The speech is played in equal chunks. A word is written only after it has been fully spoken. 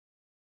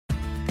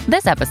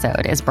This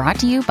episode is brought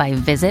to you by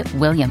Visit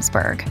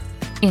Williamsburg.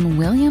 In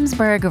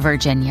Williamsburg,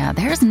 Virginia,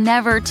 there's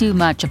never too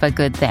much of a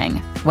good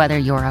thing. Whether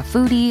you're a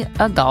foodie,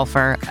 a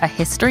golfer, a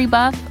history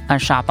buff, a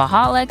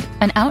shopaholic,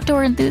 an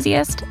outdoor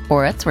enthusiast,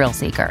 or a thrill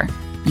seeker,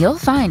 you'll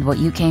find what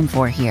you came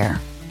for here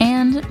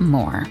and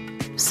more.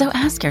 So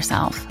ask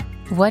yourself,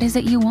 what is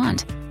it you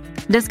want?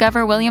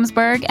 Discover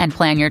Williamsburg and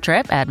plan your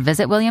trip at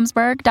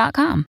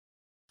visitwilliamsburg.com.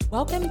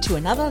 Welcome to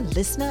another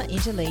Listener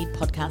into Lead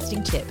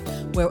podcasting tip,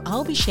 where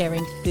I'll be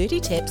sharing 30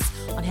 tips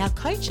on how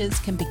coaches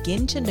can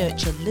begin to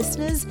nurture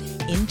listeners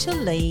into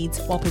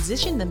leads while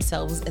positioning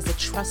themselves as a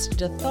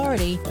trusted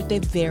authority with their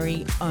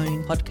very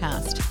own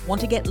podcast. Want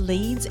to get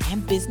leads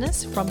and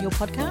business from your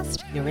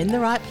podcast? You're in the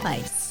right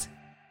place.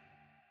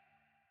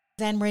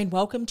 Anne-Marie,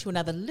 welcome to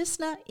another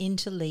Listener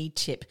into Lead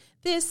tip.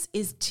 This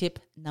is tip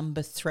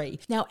number 3.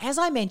 Now, as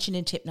I mentioned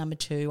in tip number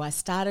 2, I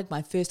started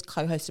my first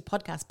co-hosted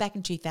podcast back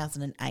in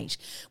 2008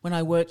 when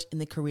I worked in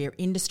the career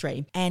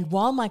industry. And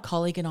while my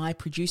colleague and I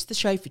produced the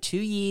show for 2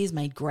 years,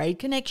 made great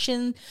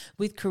connection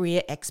with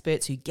career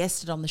experts who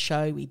guested on the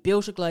show, we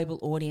built a global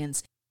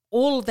audience.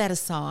 All of that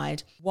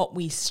aside, what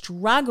we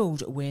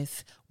struggled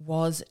with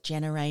was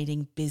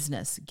generating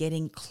business,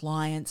 getting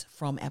clients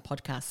from our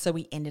podcast. So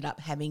we ended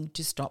up having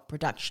to stop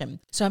production.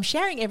 So I'm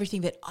sharing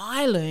everything that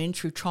I learned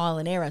through trial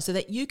and error so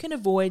that you can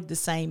avoid the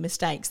same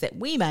mistakes that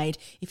we made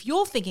if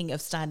you're thinking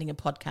of starting a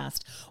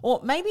podcast. Or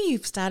maybe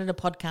you've started a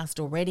podcast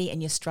already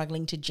and you're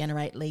struggling to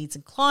generate leads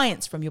and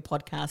clients from your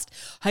podcast.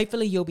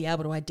 Hopefully you'll be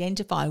able to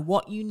identify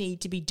what you need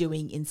to be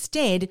doing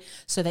instead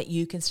so that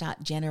you can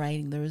start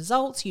generating the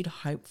results you'd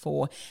hope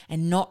for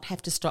and not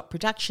have to stop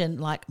production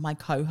like my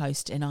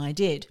co-host and I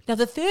did. Now,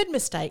 the third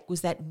mistake was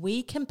that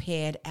we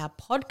compared our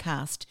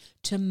podcast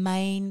to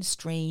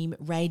mainstream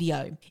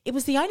radio. It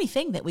was the only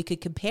thing that we could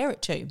compare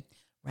it to.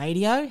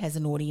 Radio has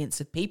an audience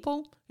of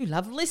people who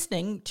love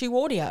listening to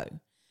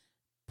audio.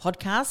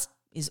 Podcast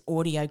is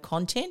audio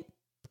content,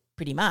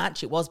 pretty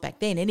much. It was back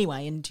then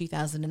anyway, in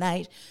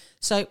 2008.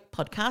 So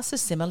podcasts are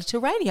similar to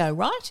radio,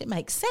 right? It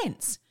makes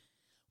sense.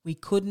 We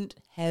couldn't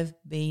have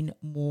been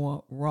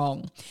more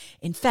wrong.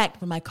 In fact,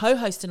 when my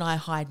co-host and I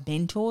hired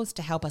mentors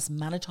to help us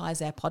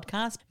monetize our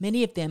podcast,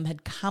 many of them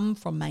had come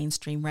from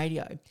mainstream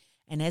radio.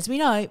 And as we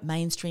know,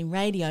 mainstream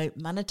radio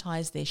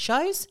monetized their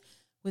shows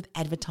with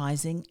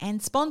advertising and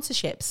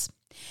sponsorships.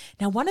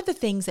 Now, one of the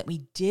things that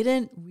we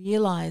didn't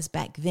realize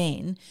back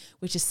then,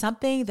 which is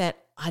something that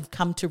I've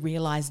come to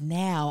realize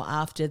now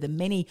after the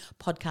many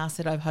podcasts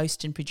that I've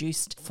hosted and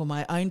produced for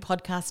my own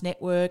podcast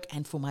network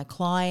and for my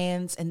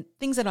clients and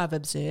things that I've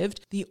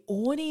observed, the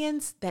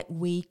audience that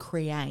we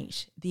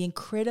create, the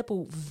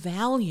incredible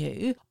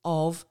value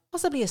of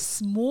possibly a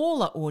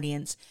smaller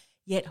audience,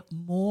 yet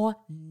more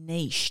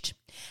niched.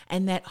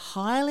 And that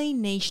highly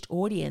niched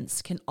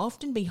audience can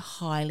often be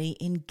highly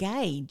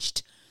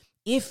engaged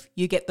if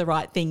you get the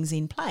right things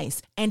in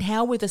place, and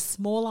how with a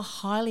smaller,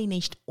 highly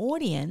niched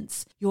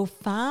audience, you're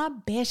far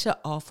better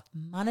off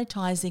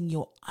monetizing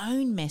your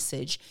own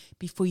message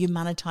before you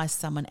monetize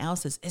someone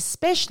else's,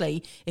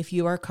 especially if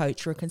you are a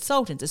coach or a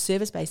consultant, a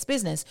service-based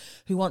business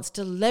who wants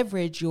to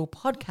leverage your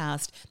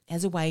podcast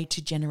as a way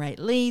to generate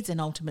leads and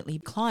ultimately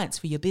clients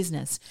for your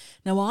business.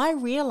 Now, I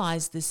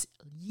realized this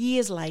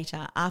years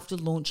later after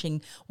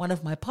launching one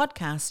of my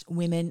podcasts,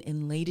 Women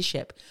in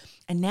Leadership.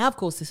 And now, of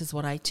course, this is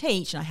what I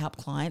teach and I help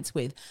clients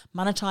with,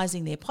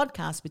 monetizing their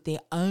podcast with their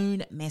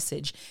own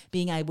message,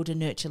 being able to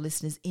nurture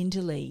listeners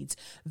into leads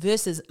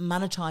versus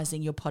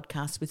monetizing your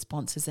podcast with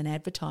sponsors and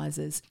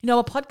advertisers. You know,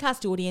 a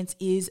podcast audience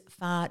is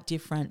far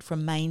different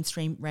from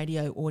mainstream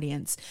radio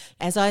audience.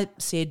 As I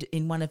said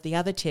in one of the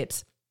other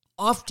tips,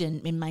 often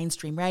in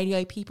mainstream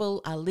radio,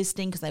 people are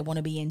listening because they want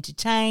to be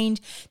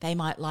entertained. They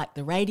might like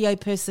the radio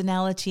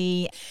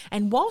personality.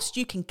 And whilst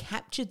you can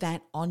capture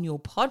that on your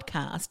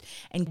podcast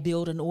and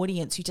build an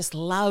audience who just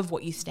love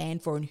what you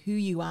stand for and who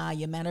you are,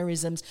 your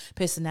mannerisms,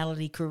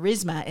 personality,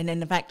 charisma, and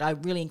in fact, I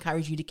really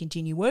encourage you to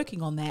continue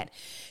working on that,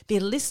 they're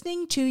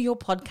listening to your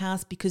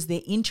podcast because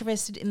they're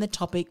interested in the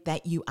topic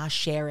that you are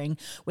sharing,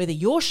 whether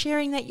you're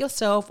sharing that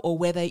yourself or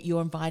whether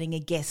you're inviting a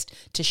guest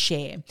to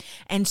share.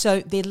 And so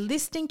they're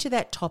listening to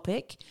that topic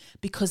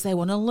because they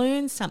want to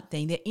learn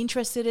something. They're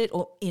interested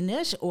in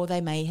it, or they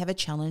may have a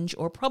challenge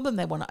or a problem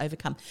they want to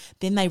overcome.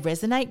 Then they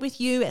resonate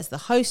with you as the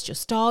host, your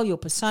style, your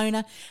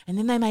persona, and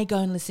then they may go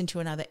and listen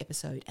to another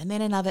episode and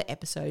then another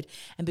episode.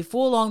 And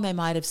before long, they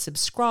might have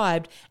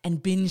subscribed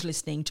and binge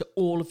listening to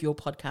all of your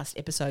podcast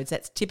episodes.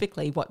 That's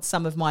typically what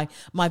some of my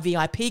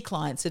VIP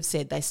clients have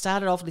said. They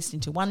started off listening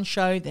to one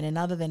show, then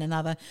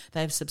another,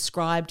 they've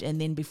subscribed,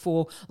 and then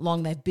before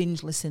long, they've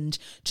binge listened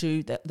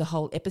to the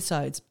whole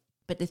episodes.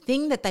 But the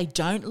thing that they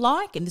don't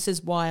like, and this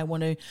is why I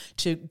want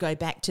to go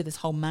back to this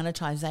whole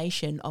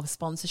monetization of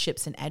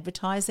sponsorships and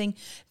advertising,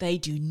 they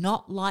do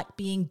not like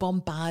being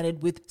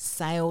bombarded with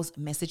sales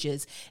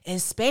messages,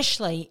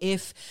 especially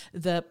if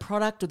the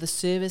product or the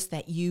service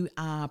that you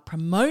are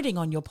promoting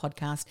on your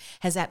podcast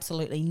has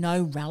absolutely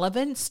no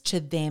relevance to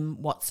them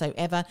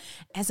whatsoever.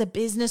 As a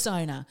business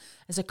owner,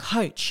 as a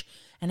coach,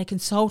 and a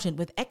consultant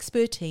with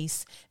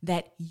expertise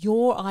that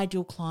your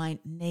ideal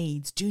client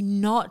needs. Do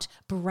not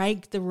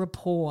break the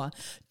rapport.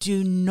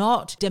 Do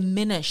not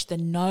diminish the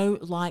know,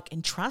 like,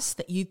 and trust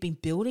that you've been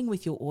building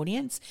with your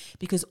audience,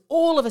 because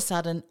all of a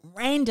sudden,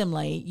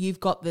 randomly, you've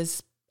got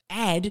this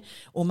ad,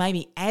 or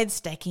maybe ad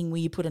stacking, where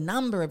you put a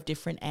number of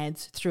different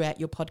ads throughout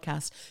your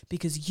podcast,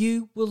 because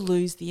you will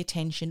lose the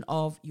attention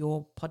of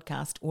your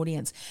podcast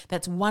audience.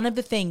 That's one of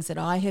the things that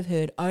I have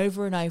heard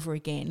over and over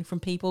again from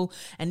people,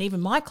 and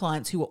even my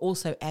clients who are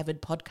also avid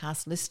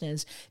podcast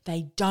listeners.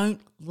 They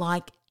don't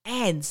like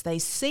ads. They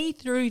see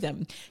through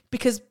them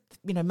because,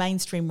 you know,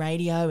 mainstream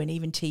radio and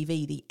even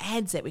TV, the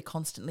ads that we're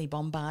constantly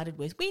bombarded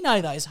with, we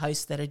know those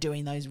hosts that are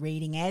doing those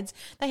reading ads,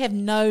 they have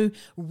no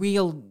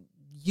real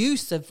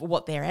use of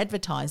what they're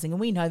advertising, and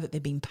we know that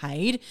they're being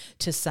paid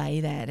to say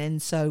that.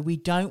 And so we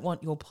don't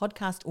want your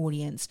podcast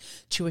audience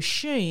to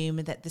assume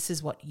that this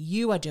is what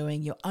you are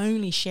doing. You're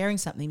only sharing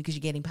something because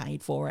you're getting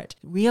paid for it.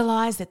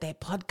 Realize that their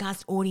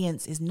podcast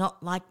audience is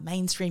not like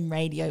mainstream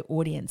radio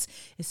audience,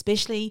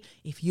 especially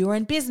if you're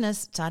in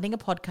business starting a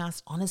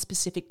podcast on a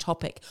specific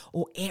topic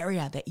or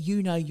area that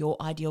you know your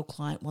ideal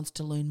client wants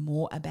to learn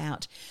more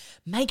about.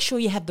 Make sure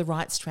you have the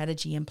right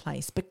strategy in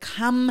place.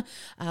 Become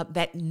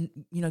that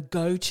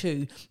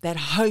go-to, that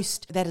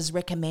host that is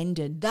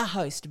recommended, the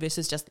host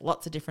versus just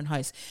lots of different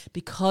hosts,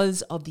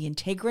 because of the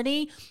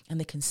integrity and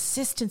the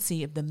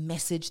consistency of the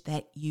message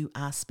that you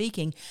are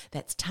speaking,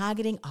 that's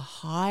targeting a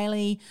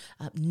highly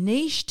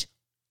niched,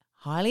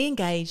 highly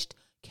engaged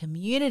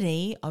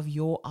community of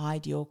your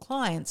ideal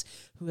clients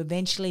who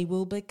eventually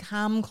will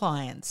become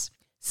clients.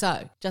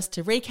 So just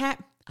to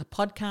recap, a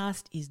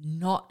podcast is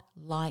not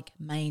like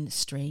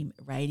mainstream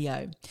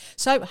radio.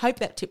 So hope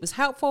that tip was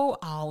helpful.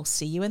 I'll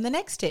see you in the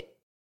next tip.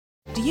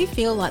 Do you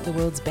feel like the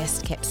world's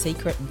best kept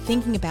secret and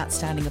thinking about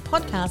starting a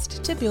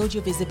podcast to build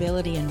your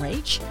visibility and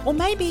reach? Or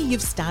maybe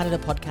you've started a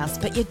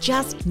podcast but you're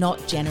just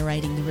not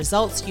generating the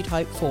results you'd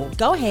hope for.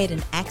 Go ahead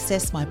and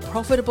access my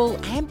profitable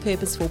and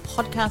purposeful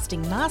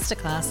podcasting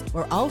masterclass,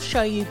 where I'll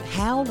show you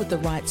how, with the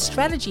right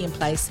strategy in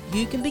place,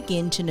 you can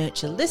begin to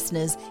nurture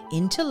listeners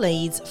into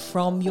leads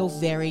from your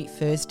very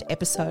first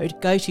episode.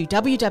 Go to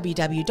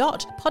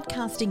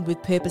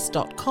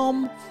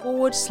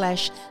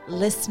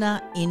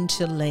www.podcastingwithpurpose.com/listener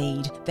into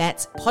lead. That's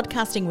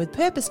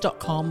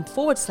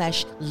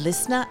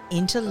podcastingwithpurpose.com/listener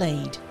into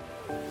lead.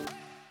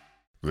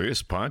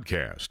 This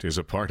podcast is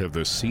a part of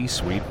the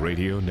C-Suite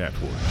Radio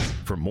Network.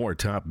 For more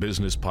top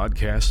business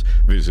podcasts,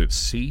 visit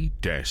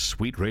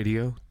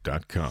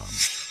c-suiteradio.com.